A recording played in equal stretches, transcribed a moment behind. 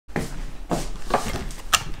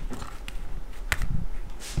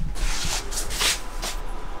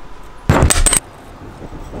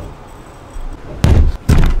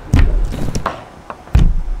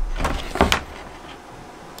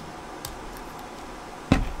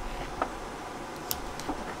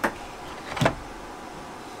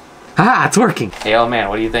Ah, it's working. Hey, old man,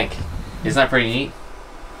 what do you think? Isn't that pretty neat?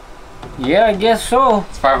 Yeah, I guess so.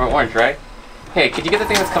 It's far from orange, right? Hey, could you get the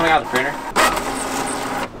thing that's coming out of the printer?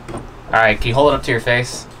 Alright, can you hold it up to your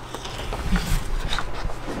face?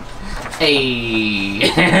 Hey!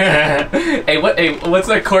 Hey, what's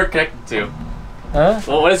that cord connected to? Huh?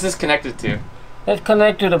 Well, what is this connected to? It's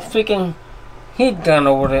connected to the freaking heat gun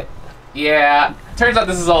over there. Yeah, turns out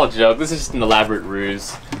this is all a joke. This is just an elaborate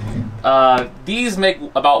ruse. These make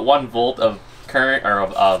about 1 volt of current, or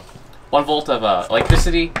 1 volt of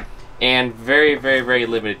electricity, and very, very, very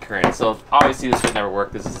limited current. So obviously this would never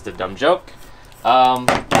work. This is just a dumb joke.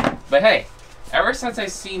 But hey, ever since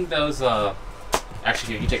I've seen those,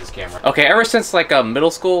 actually, you take this camera. Okay, ever since like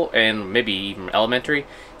middle school and maybe even elementary,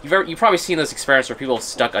 you've probably seen those experiments where people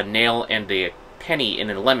stuck a nail and a penny in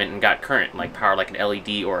an element and got current, like power like an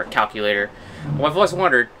LED or a calculator. Well, I've always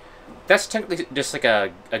wondered, that's technically just like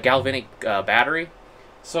a galvanic battery.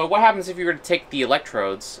 So what happens if you were to take the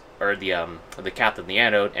electrodes, or the cathode and the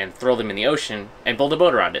anode, and throw them in the ocean and build a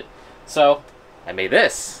boat around it? So I made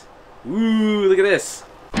this. Ooh, look at this.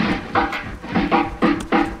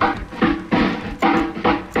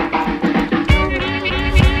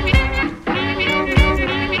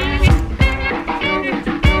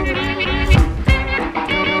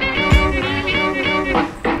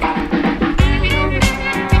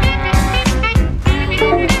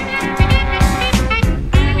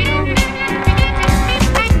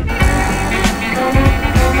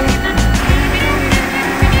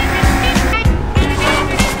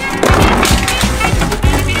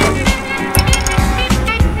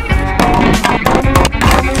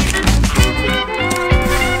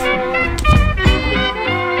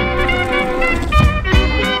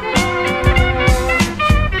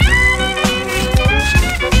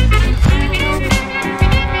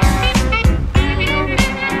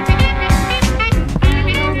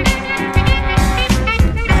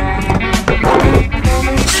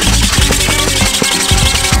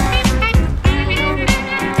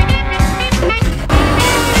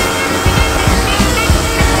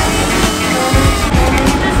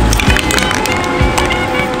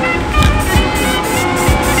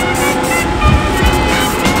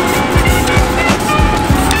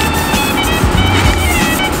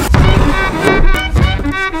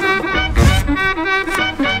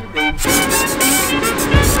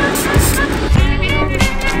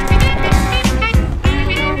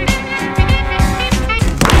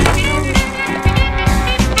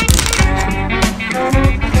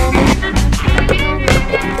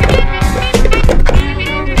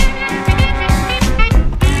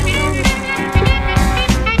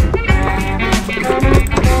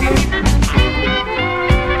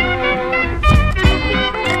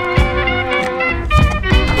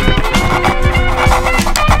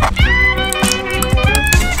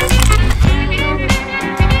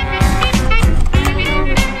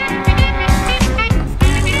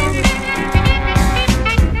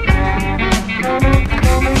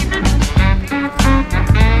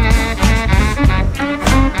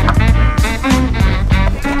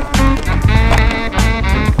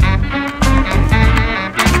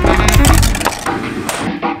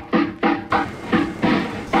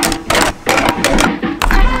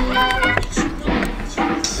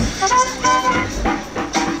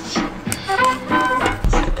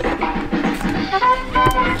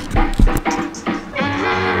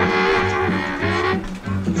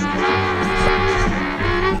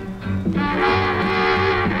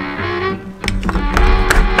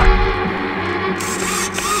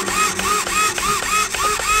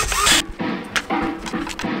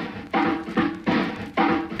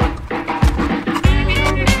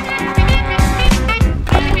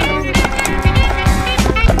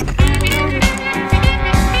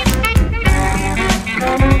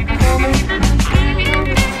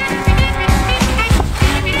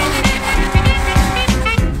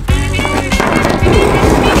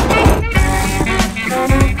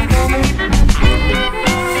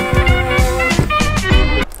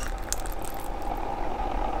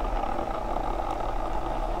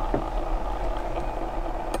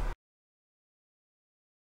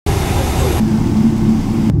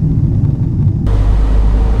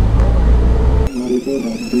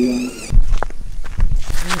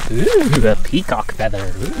 Ooh, a peacock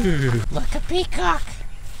feather. Ooh. Look, a peacock.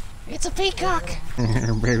 It's a peacock.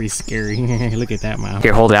 Very scary. Look at that, Mom.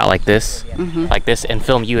 Here, hold it out like this. Like this, and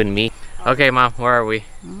film you and me. Okay, Mom, where are we?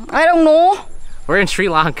 I don't know. We're in Sri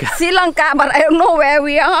Lanka. Sri Lanka, but I don't know where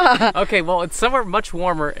we are. Okay, well, it's somewhere much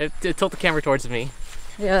warmer. Tilt the camera towards me.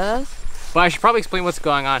 Yes. But I should probably explain what's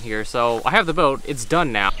going on here. So, I have the boat. It's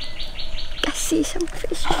done now. I see some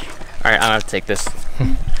fish. Alright, I'm gonna take this.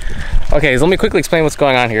 Okay, so let me quickly explain what's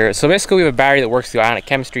going on here. So basically we have a battery that works through ionic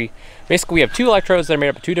chemistry. Basically we have two electrodes that are made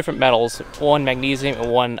up of two different metals, one magnesium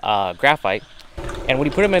and one graphite. And when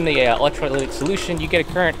you put them in the electrolytic solution, you get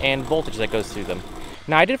a current and voltage that goes through them.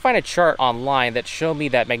 Now I did find a chart online that showed me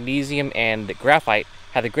that magnesium and graphite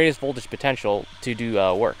have the greatest voltage potential to do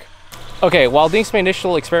work. Okay, while doing some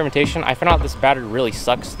initial experimentation, I found out this battery really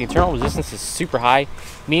sucks. The internal resistance is super high,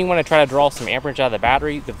 meaning when I try to draw some amperage out of the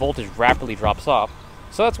battery, the voltage rapidly drops off.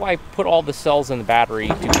 So that's why I put all the cells in the battery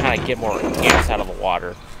to kind of get more amps out of the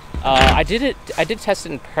water. I did test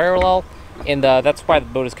it in parallel, and that's why the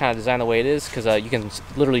boat is kind of designed the way it is, because you can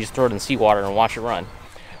literally just throw it in seawater and watch it run.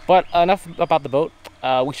 But enough about the boat.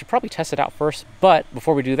 We should probably test it out first, but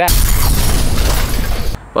before we do that...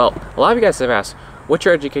 Well, a lot of you guys have asked, what's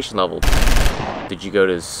your education level? Did you go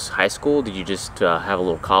to high school? Did you just have a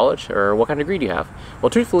little college? Or what kind of degree do you have? Well,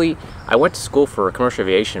 truthfully, I went to school for commercial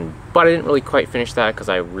aviation, but I didn't really quite finish that because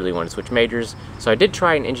I really wanted to switch majors. So I did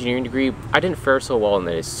try an engineering degree. I didn't fare so well in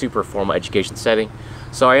the super formal education setting.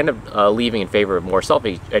 So I ended up leaving in favor of more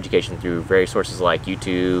self-education through various sources like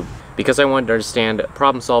YouTube, because I wanted to understand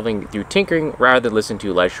problem solving through tinkering rather than listen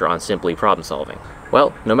to a lecture on simply problem solving.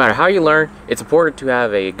 Well, no matter how you learn, it's important to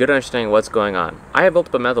have a good understanding of what's going on. I have built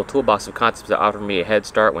up a mental toolbox of concepts that offer me a head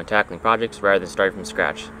start when tackling projects rather than starting from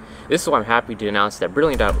scratch. This is why I'm happy to announce that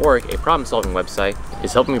Brilliant.org, a problem-solving website,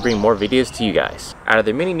 is helping me bring more videos to you guys. Out of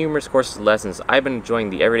the many numerous courses and lessons, I've been enjoying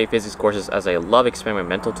the everyday physics courses as I love expanding my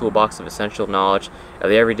mental toolbox of essential knowledge of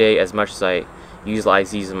the everyday as much as I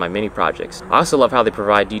utilize these in my mini projects. I also love how they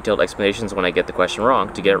provide detailed explanations when I get the question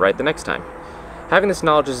wrong to get it right the next time. Having this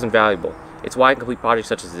knowledge is invaluable. It's why I complete projects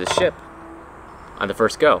such as this ship on the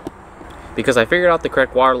first go. Because I figured out the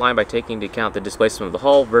correct water line by taking into account the displacement of the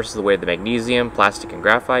hull versus the weight of the magnesium, plastic, and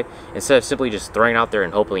graphite, instead of simply just throwing it out there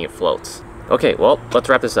and hoping it floats. Okay, well, let's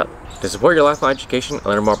wrap this up. To support your lifelong education and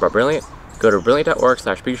learn more about Brilliant, go to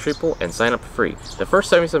brilliant.org/Sripol and sign up for free. The first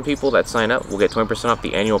 77 people that sign up will get 20% off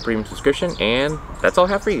the annual premium subscription, and that's all I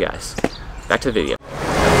have for you guys. Back to the video.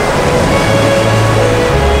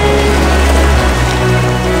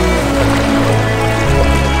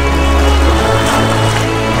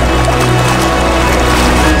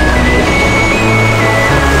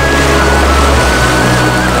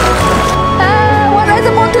 What am I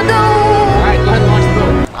supposed to do? Alright, go ahead and launch the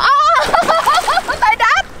boat. Oh, like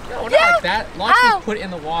that? No, not Yeah. like that. Launch Ow. is put it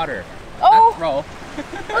in the water. Oh. Not throw.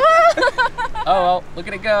 Oh well, look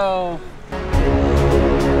at it go.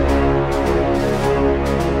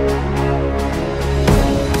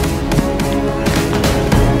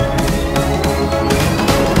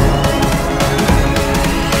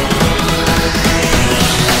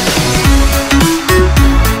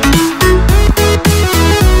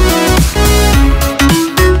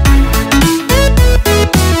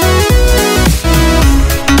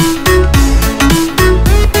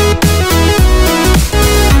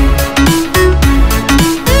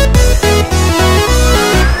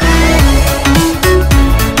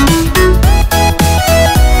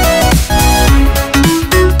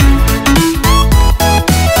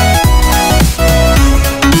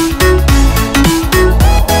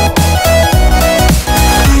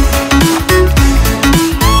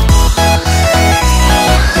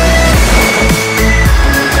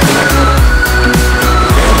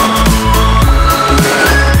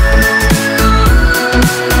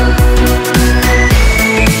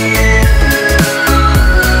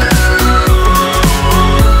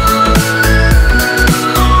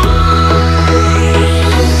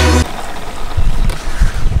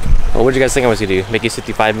 What did you guys think I was going to do? Make you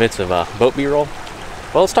 55 minutes of boat B-roll?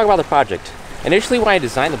 Well, let's talk about the project. Initially, when I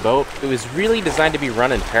designed the boat, it was really designed to be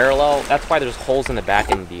run in parallel. That's why there's holes in the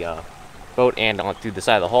back of the boat and on through the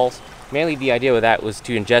side of the hulls. Mainly, the idea with that was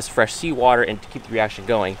to ingest fresh seawater and to keep the reaction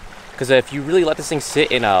going. Because if you really let this thing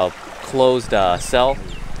sit in a closed cell,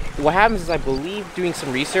 what happens is, I believe, doing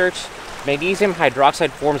some research, magnesium hydroxide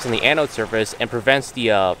forms on the anode surface and prevents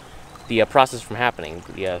the process from happening.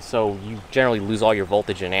 So you generally lose all your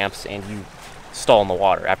voltage and amps and you stall in the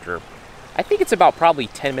water after, I think it's about probably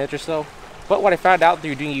 10 minutes or so. But what I found out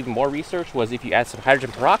through doing even more research was if you add some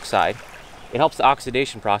hydrogen peroxide, it helps the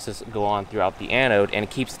oxidation process go on throughout the anode and it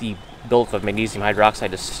keeps the buildup of magnesium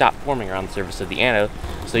hydroxide to stop forming around the surface of the anode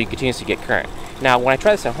so you continuously get current. Now when I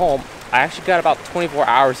tried this at home, I actually got about 24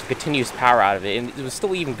 hours of continuous power out of it and it was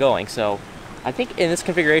still even going. So I think in this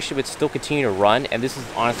configuration it would still continue to run, and this is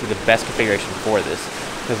honestly the best configuration for this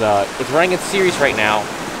because it's running in series right now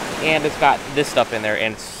and it's got this stuff in there,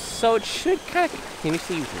 and so it should kind of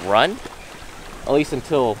continuously run at least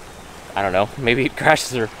until, I don't know, maybe it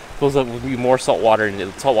crashes or fills up with more salt water and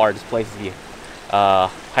the salt water displaces the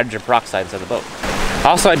hydrogen peroxide inside the boat.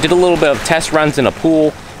 Also, I did a little bit of test runs in a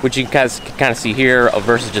pool, which you guys can kind of see here,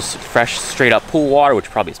 versus just fresh, straight up pool water, which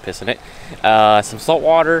probably is piss in it. Some salt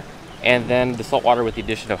water, and then the salt water with the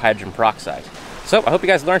addition of hydrogen peroxide. So I hope you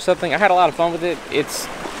guys learned something. I had a lot of fun with it. It's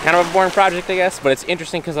kind of a boring project, I guess, but it's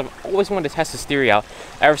interesting because I've always wanted to test this theory out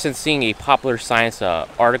ever since seeing a popular science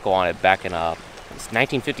article on it back in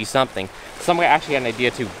 1950 something. Some guy actually had an idea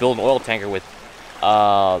to build an oil tanker with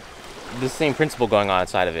the same principle going on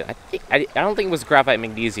inside of it. I don't think it was graphite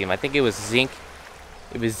magnesium. I think it was zinc.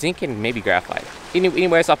 It was zinc and maybe graphite.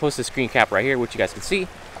 Anyways, I'll post a screen cap right here, which you guys can see.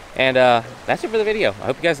 And that's it for the video. I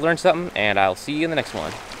hope you guys learned something, and I'll see you in the next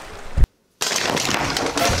one.